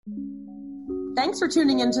Thanks for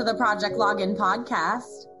tuning into the Project Login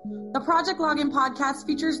podcast. The Project Login podcast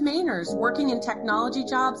features Mainers working in technology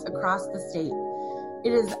jobs across the state.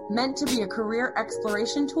 It is meant to be a career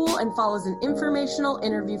exploration tool and follows an informational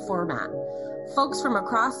interview format. Folks from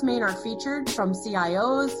across Maine are featured, from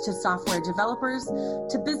CIOs to software developers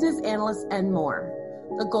to business analysts and more.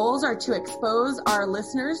 The goals are to expose our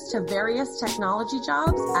listeners to various technology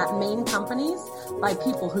jobs at Maine companies by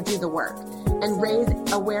people who do the work, and raise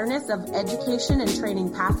awareness of education and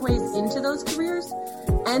training pathways into those careers,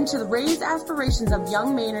 and to raise aspirations of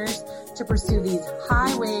young Mainers to pursue these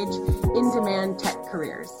high-wage, in-demand tech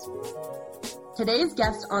careers. Today's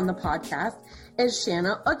guest on the podcast is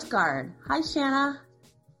Shanna Utgard. Hi, Shanna.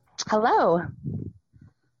 Hello.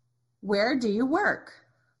 Where do you work?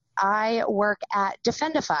 I work at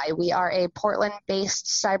Defendify. We are a Portland-based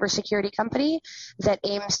cybersecurity company that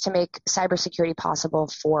aims to make cybersecurity possible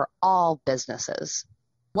for all businesses.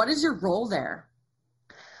 What is your role there?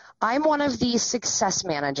 I'm one of the success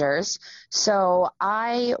managers. So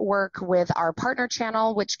I work with our partner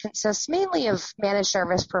channel, which consists mainly of managed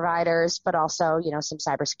service providers, but also, some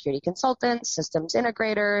cybersecurity consultants, systems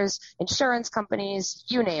integrators, insurance companies,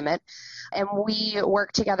 you name it. And we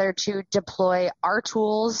work together to deploy our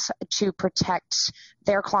tools to protect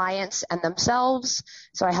their clients and themselves.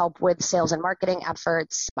 So I help with sales and marketing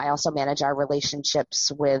efforts. I also manage our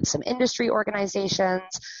relationships with some industry organizations.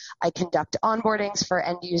 I conduct onboardings for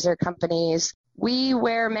end user companies. We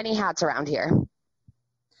wear many hats around here.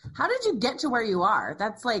 How did you get to where you are?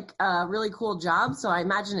 That's like a really cool job. So I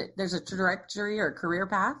imagine there's a trajectory or a career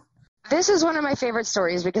path. This is one of my favorite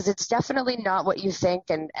stories because it's definitely not what you think.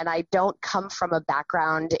 And I don't come from a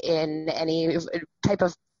background in any type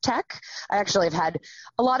of tech. I actually have had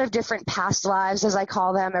a lot of different past lives, as I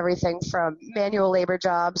call them, everything from manual labor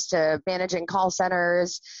jobs to managing call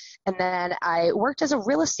centers. And then I worked as a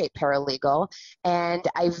real estate paralegal, and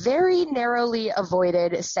I very narrowly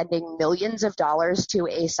avoided sending millions of dollars to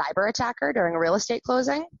a cyber attacker during a real estate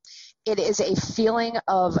closing. It is a feeling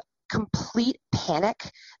of complete panic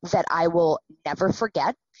that I will never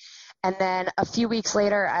forget. And then a few weeks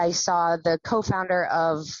later, I saw the co-founder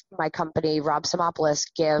of my company, Rob Simopoulos,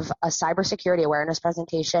 give a cybersecurity awareness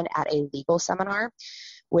presentation at a legal seminar,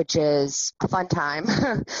 which is a fun time.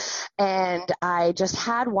 And I just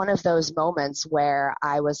had one of those moments where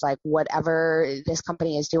I was like, whatever this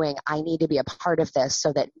company is doing, I need to be a part of this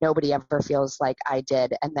so that nobody ever feels like I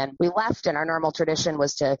did. And then we left, and our normal tradition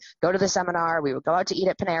was to go to the seminar. We would go out to eat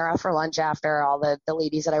at Panera for lunch after, all the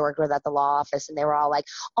ladies that I worked with at the law office. And they were all like,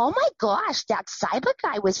 oh my gosh, that cyber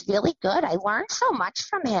guy was really good. I learned so much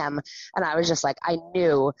from him. And I was just like, I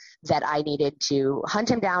knew that I needed to hunt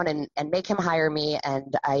him down and make him hire me.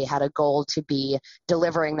 And I had a goal to be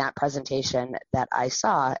delivering that presentation that I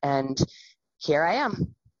saw, and here I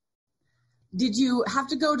am. Did you have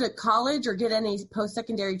to go to college or get any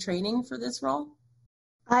post-secondary training for this role?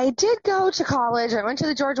 I did go to college. I went to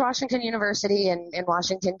the George Washington University in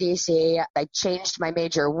Washington, D.C. I changed my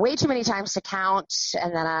major way too many times to count,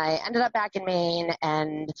 and then I ended up back in Maine,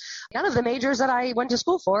 and none of the majors that I went to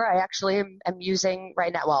school for I actually am using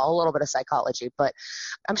right now. Well, a little bit of psychology, but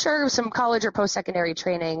I'm sure some college or post-secondary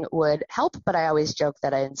training would help, but I always joke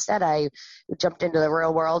that I jumped into the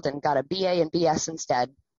real world and got a BA and BS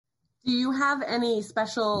instead. Do you have any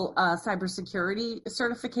special cybersecurity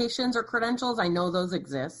certifications or credentials? I know those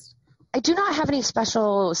exist. I do not have any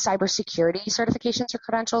special cybersecurity certifications or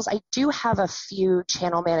credentials. I do have a few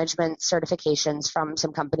channel management certifications from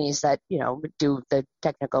some companies that, do the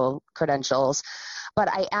technical credentials. But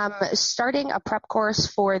I am starting a prep course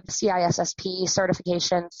for the CISSP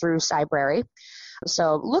certification through Cybrary.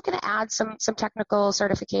 So looking to add some technical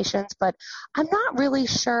certifications, but I'm not really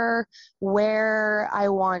sure where I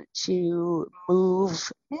want to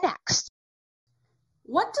move next.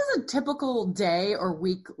 What does a typical day or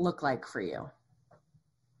week look like for you?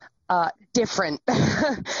 Different.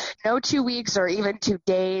 No 2 weeks or even 2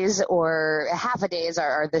 days or half a days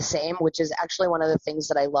are the same, which is actually one of the things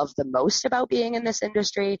that I love the most about being in this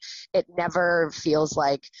industry. It never feels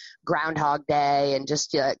like Groundhog Day and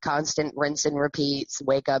just constant rinse and repeats,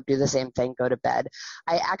 wake up, do the same thing, go to bed.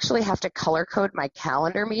 I actually have to color code my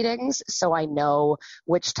calendar meetings so I know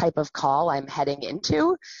which type of call I'm heading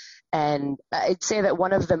into. And I'd say that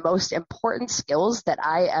one of the most important skills that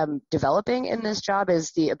I am developing in this job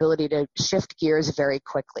is the ability to shift gears very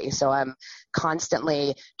quickly. So I'm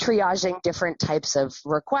constantly triaging different types of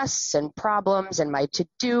requests and problems and my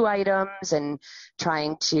to-do items and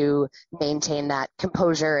trying to maintain that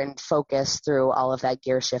composure and focus through all of that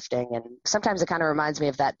gear shifting. And sometimes it kind of reminds me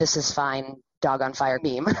of that "this is fine, dog on fire"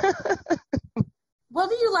 meme. What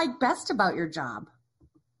do you like best about your job?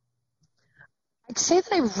 I'd say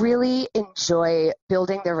that I really enjoy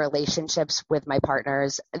building the relationships with my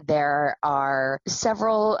partners. There are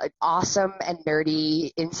several awesome and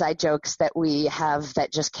nerdy inside jokes that we have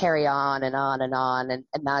that just carry on and on and on. And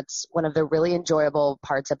that's one of the really enjoyable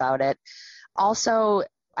parts about it. Also,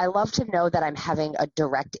 I love to know that I'm having a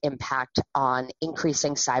direct impact on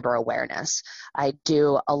increasing cyber awareness. I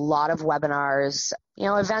do a lot of webinars,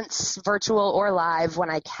 events, virtual or live when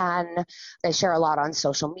I can. I share a lot on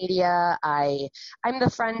social media. I'm the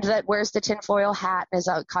friend that wears the tinfoil hat and is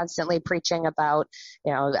constantly preaching about,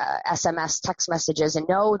 SMS text messages. And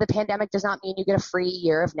no, the pandemic does not mean you get a free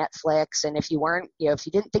year of Netflix. And if you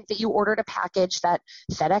didn't think that you ordered a package, that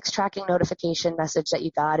FedEx tracking notification message that you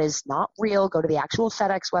got is not real. Go to the actual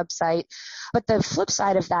FedEx website. But the flip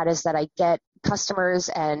side of that is that I get customers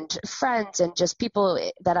and friends and just people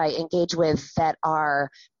that I engage with that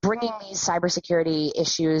are bringing these cybersecurity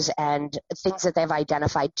issues and things that they've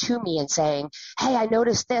identified to me and saying, hey, I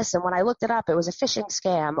noticed this, and when I looked it up, it was a phishing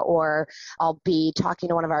scam. Or I'll be talking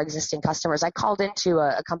to one of our existing customers. I called into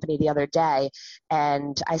a company the other day,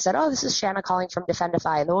 and I said, oh, this is Shanna calling from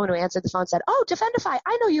Defendify. And the woman who answered the phone said, oh, Defendify,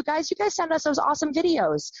 I know you guys. You guys send us those awesome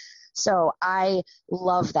videos. So I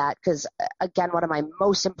love that because, again, one of my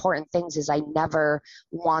most important things is I never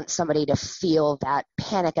want somebody to feel that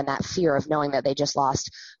panic and that fear of knowing that they just lost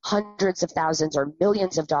hundreds of thousands or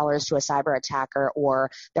millions of dollars to a cyber attacker,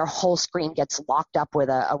 or their whole screen gets locked up with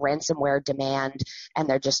a ransomware demand and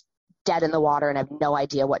they're just dead in the water and have no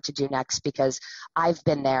idea what to do next, because I've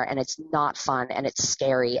been there and it's not fun and it's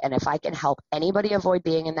scary. And if I can help anybody avoid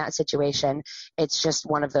being in that situation, it's just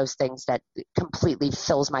one of those things that completely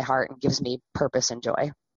fills my heart and gives me purpose and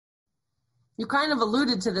joy. You kind of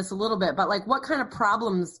alluded to this a little bit, but what kind of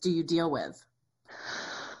problems do you deal with?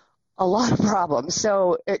 A lot of problems.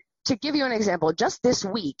 So to give you an example, just this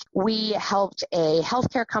week, we helped a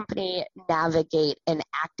healthcare company navigate an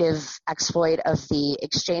active exploit of the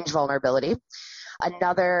Exchange vulnerability.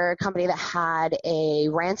 Another company that had a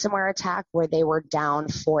ransomware attack where they were down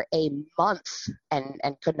for a month and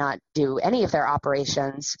could not do any of their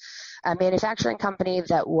operations. A manufacturing company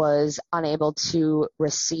that was unable to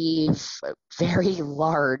receive a very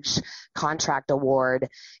large contract award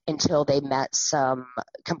until they met some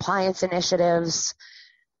compliance initiatives.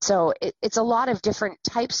 So it's a lot of different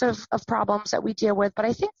types of problems that we deal with. But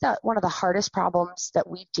I think that one of the hardest problems that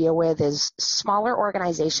we deal with is smaller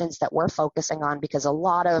organizations that we're focusing on, because a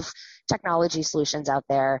lot of technology solutions out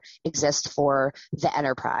there exist for the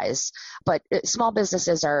enterprise. But small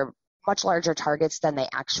businesses are much larger targets than they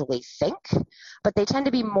actually think, but they tend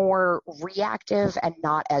to be more reactive and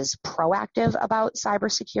not as proactive about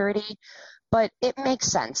cybersecurity. But it makes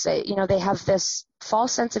sense. They have this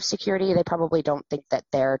false sense of security. They probably don't think that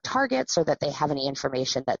they're targets or that they have any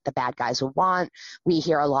information that the bad guys would want. We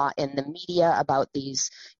hear a lot in the media about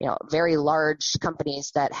these, very large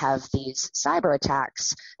companies that have these cyber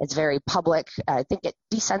attacks. It's very public. I think it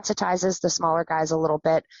desensitizes the smaller guys a little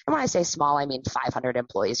bit. And when I say small, I mean 500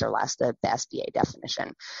 employees or less, the SBA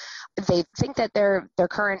definition. They think that their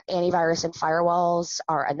current antivirus and firewalls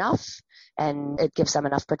are enough, and it gives them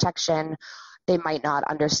enough protection. They might not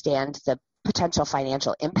understand the potential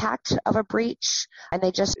financial impact of a breach, and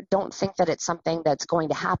they just don't think that it's something that's going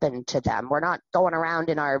to happen to them. We're not going around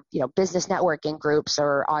in our business networking groups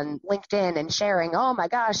or on LinkedIn and sharing, oh my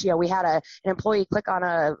gosh, we had an employee click on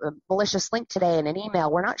a malicious link today in an email.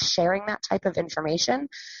 We're not sharing that type of information.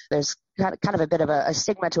 There's kind of a bit of a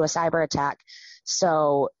stigma to a cyber attack.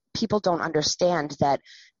 So people don't understand that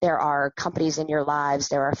there are companies in your lives,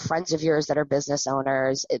 there are friends of yours that are business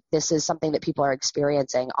owners. This is something that people are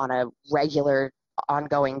experiencing on a regular,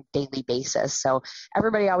 ongoing, daily basis. So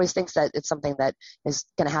everybody always thinks that it's something that is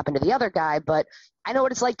going to happen to the other guy, but I know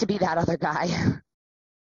what it's like to be that other guy.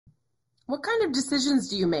 What kind of decisions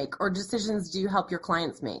do you make, or decisions do you help your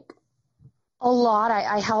clients make? A lot.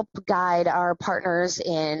 I help guide our partners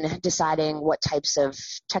in deciding what types of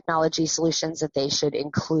technology solutions that they should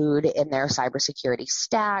include in their cybersecurity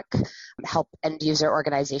stack, help end user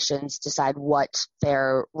organizations decide what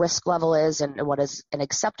their risk level is and what is an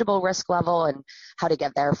acceptable risk level and how to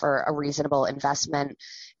get there for a reasonable investment.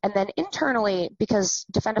 And then internally, because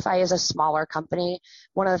Defendify is a smaller company,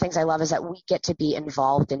 one of the things I love is that we get to be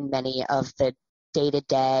involved in many of the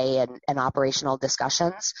day-to-day and operational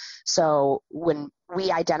discussions. So when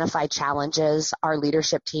we identify challenges, our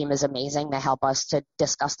leadership team is amazing. They help us to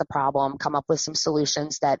discuss the problem, come up with some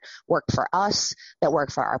solutions that work for us, that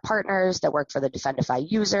work for our partners, that work for the Defendify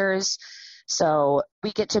users. So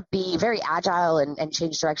we get to be very agile and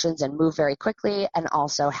change directions and move very quickly, and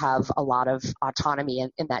also have a lot of autonomy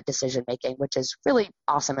in that decision making, which is really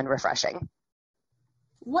awesome and refreshing.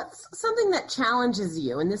 What's something that challenges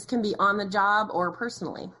you? And this can be on the job or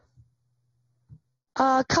personally.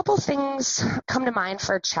 A couple things come to mind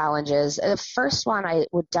for challenges. The first one I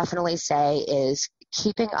would definitely say is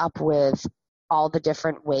keeping up with all the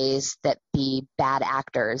different ways that the bad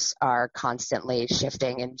actors are constantly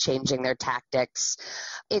shifting and changing their tactics.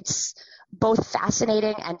 It's both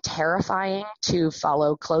fascinating and terrifying to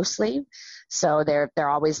follow closely. So they're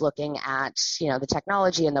always looking at, the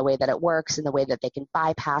technology and the way that it works and the way that they can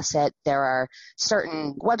bypass it. There are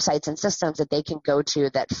certain websites and systems that they can go to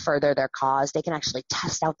that further their cause. They can actually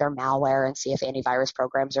test out their malware and see if antivirus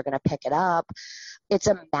programs are going to pick it up. It's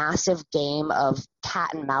a massive game of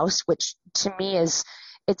cat and mouse, which to me it's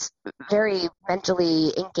very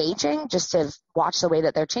mentally engaging just to watch the way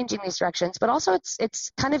that they're changing these directions, but also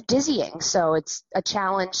it's kind of dizzying. So it's a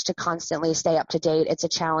challenge to constantly stay up to date. It's a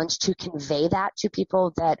challenge to convey that to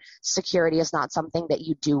people that security is not something that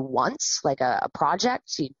you do once, like a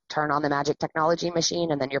project. You turn on the magic technology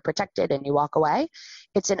machine and then you're protected and you walk away.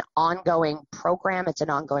 It's an ongoing program. It's an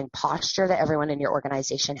ongoing posture that everyone in your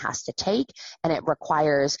organization has to take, and it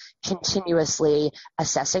requires continuously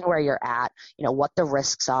assessing where you're at, what the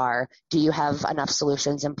risks are. Do you have enough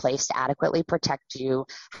solutions in place to adequately protect you?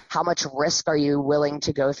 How much risk are you willing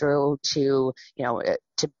to go through to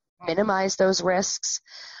minimize those risks?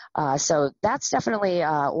 So that's definitely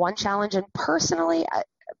one challenge. And personally,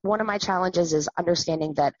 one of my challenges is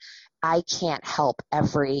understanding that I can't help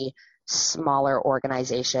every smaller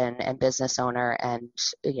organization and business owner and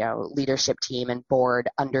leadership team and board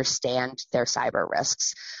understand their cyber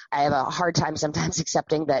risks. I have a hard time sometimes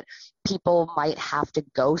accepting that people might have to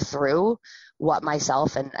go through what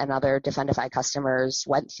myself and other Defendify customers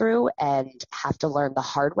went through and have to learn the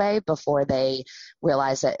hard way before they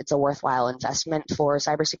realize that it's a worthwhile investment for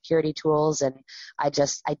cybersecurity tools. And I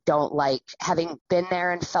don't like having been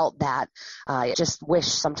there and felt that. I just wish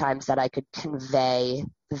sometimes that I could convey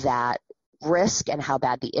that risk and how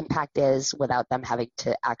bad the impact is without them having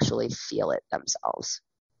to actually feel it themselves.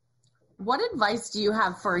 What advice do you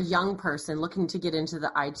have for a young person looking to get into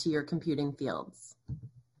the IT or computing fields?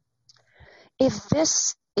 If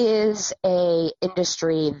this is a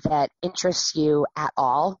industry that interests you at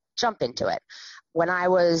all, jump into it. When I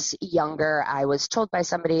was younger, I was told by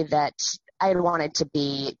somebody that I had wanted to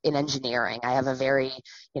be in engineering. I have a very,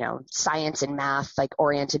 science and math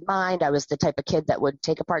oriented mind. I was the type of kid that would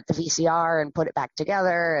take apart the VCR and put it back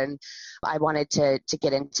together. And I wanted to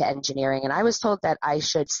get into engineering. And I was told that I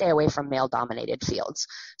should stay away from male dominated fields.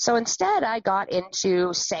 So instead I got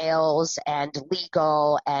into sales and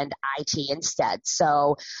legal and IT instead.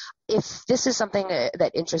 So if this is something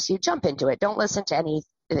that interests you, jump into it. Don't listen to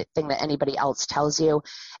anything that anybody else tells you.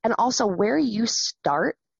 And also, where you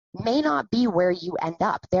start may not be where you end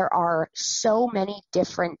up. There are so many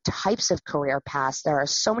different types of career paths. There are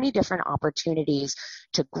so many different opportunities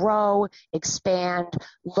to grow, expand,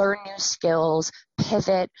 learn new skills,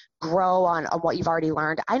 pivot, grow on what you've already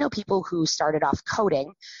learned. I know people who started off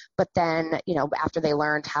coding, but then, after they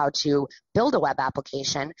learned how to build a web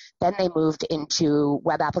application, then they moved into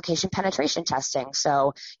web application penetration testing.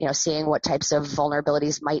 So, seeing what types of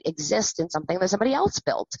vulnerabilities might exist in something that somebody else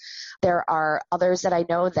built. There are others that I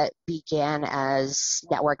know that began as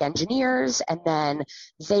network engineers, and then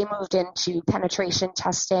they moved into penetration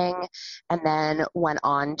testing, and then went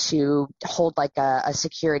on to hold a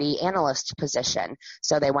security analyst position.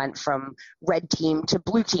 So they went from red team to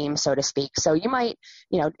blue team, so to speak. So you might,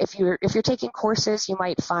 if you're taking courses, you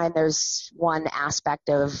might find there's one aspect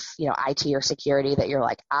of, IT or security that you're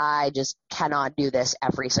like, I just cannot do this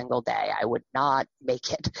every single day. I would not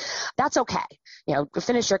make it. That's okay.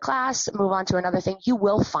 Finish your class, move on to another thing. You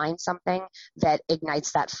will find something that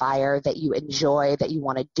ignites that fire that you enjoy, that you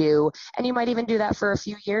want to do. And you might even do that for a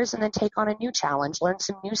few years and then take on a new challenge, learn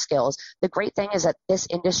some new skills. The great thing is that this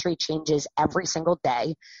industry changes every single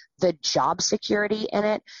day. The job security in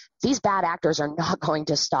it, these bad actors are not going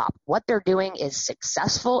to stop. What they're doing is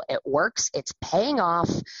successful. It works. It's paying off.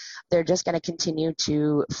 They're just going to continue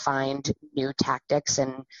to find new tactics.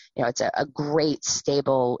 And, it's a great,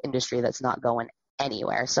 stable industry that's not going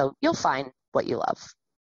anywhere. So you'll find what you love.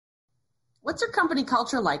 What's your company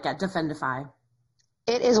culture like at Defendify?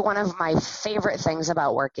 It is one of my favorite things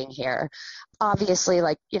about working here. Obviously,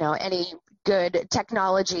 any good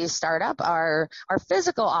technology startup, our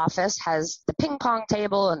physical office has the ping pong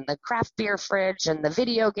table and the craft beer fridge and the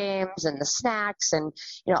video games and the snacks and,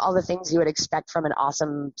 all the things you would expect from an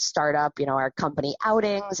awesome startup, our company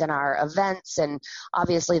outings and our events. And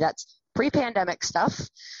obviously that's pre-pandemic stuff.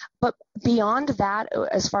 But beyond that,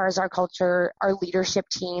 as far as our culture, our leadership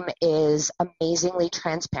team is amazingly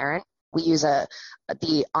transparent. We use the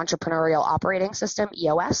Entrepreneurial Operating System,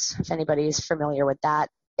 EOS, if anybody's familiar with that.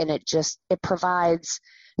 And it provides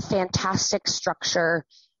fantastic structure,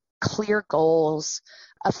 clear goals,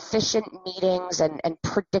 efficient meetings, and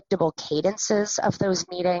predictable cadences of those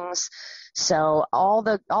meetings. So all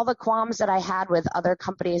the qualms that I had with other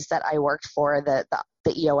companies that I worked for, the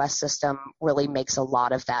EOS system really makes a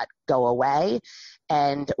lot of that go away.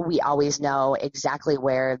 And we always know exactly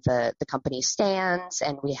where the company stands,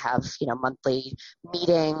 and we have, monthly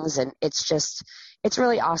meetings, and it's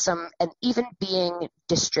really awesome. And even being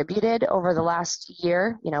distributed over the last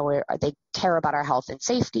year, where they care about our health and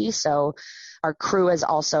safety. So our crew has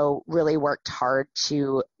also really worked hard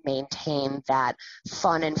to maintain that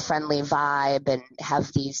fun and friendly vibe and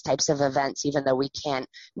have these types of events. Even though we can't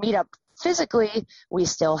meet up physically, we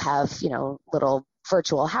still have, little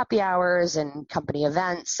virtual happy hours and company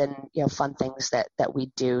events and, fun things that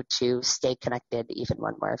we do to stay connected even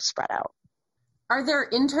when we're spread out. Are there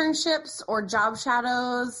internships or job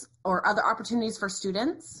shadows or other opportunities for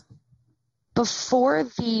students? Before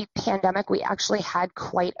the pandemic, we actually had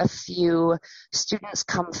quite a few students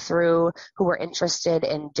come through who were interested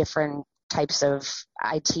in different types of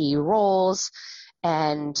IT roles.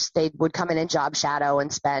 And they would come in and job shadow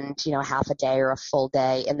and spend, half a day or a full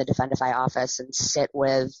day in the Defendify office and sit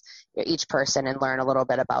with each person and learn a little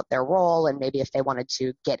bit about their role. And maybe if they wanted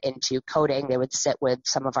to get into coding, they would sit with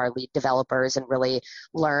some of our lead developers and really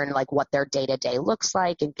learn like what their day-to-day looks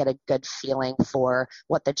like and get a good feeling for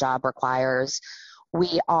what the job requires.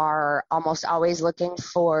 We are almost always looking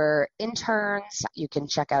for interns. You can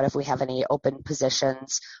check out if we have any open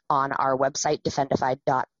positions on our website,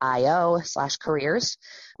 defendify.io/careers.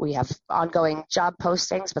 We have ongoing job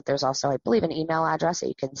postings, but there's also, I believe, an email address that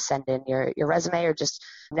you can send in your resume, or just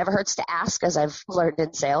never hurts to ask, as I've learned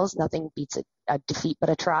in sales. Nothing beats a defeat but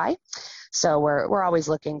a try. So we're always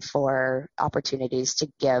looking for opportunities to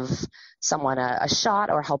give someone a shot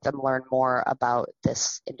or help them learn more about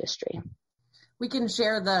this industry. We can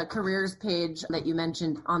share the careers page that you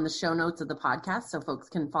mentioned on the show notes of the podcast so folks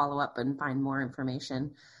can follow up and find more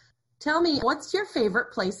information. Tell me, what's your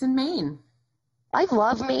favorite place in Maine? I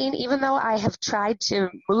love Maine. Even though I have tried to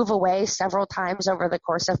move away several times over the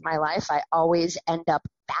course of my life, I always end up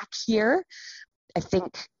back here. I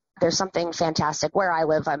think there's something fantastic. Where I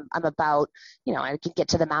live, I'm about, I can get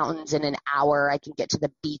to the mountains in an hour. I can get to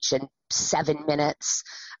the beach in 7 minutes.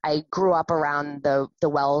 I grew up around the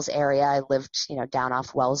Wells area. I lived, down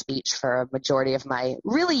off Wells Beach for a majority of my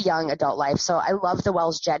really young adult life. So I love the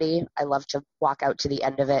Wells Jetty. I love to walk out to the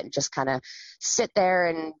end of it and just kind of sit there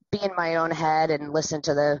and be in my own head and listen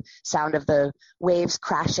to the sound of the waves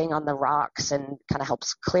crashing on the rocks, and kind of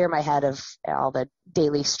helps clear my head of all the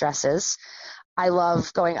daily stresses. I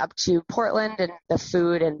love going up to Portland and the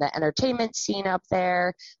food and the entertainment scene up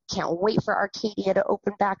there. Can't wait for Arcadia to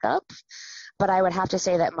open back up. But I would have to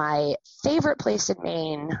say that my favorite place in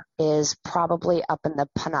Maine is probably up in the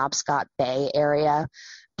Penobscot Bay area,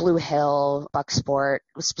 Blue Hill, Bucksport,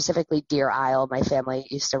 specifically Deer Isle. My family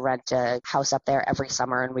used to rent a house up there every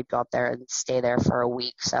summer, and we'd go up there and stay there for a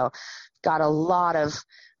week. So got a lot of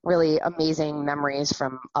really amazing memories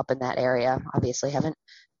from up in that area. Obviously haven't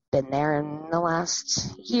been there in the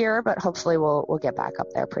last year, but hopefully we'll get back up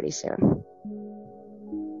there pretty soon.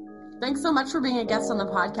 Thanks so much for being a guest on the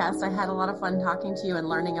podcast. I had a lot of fun talking to you and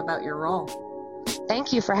learning about your role.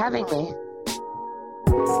 Thank you for having me.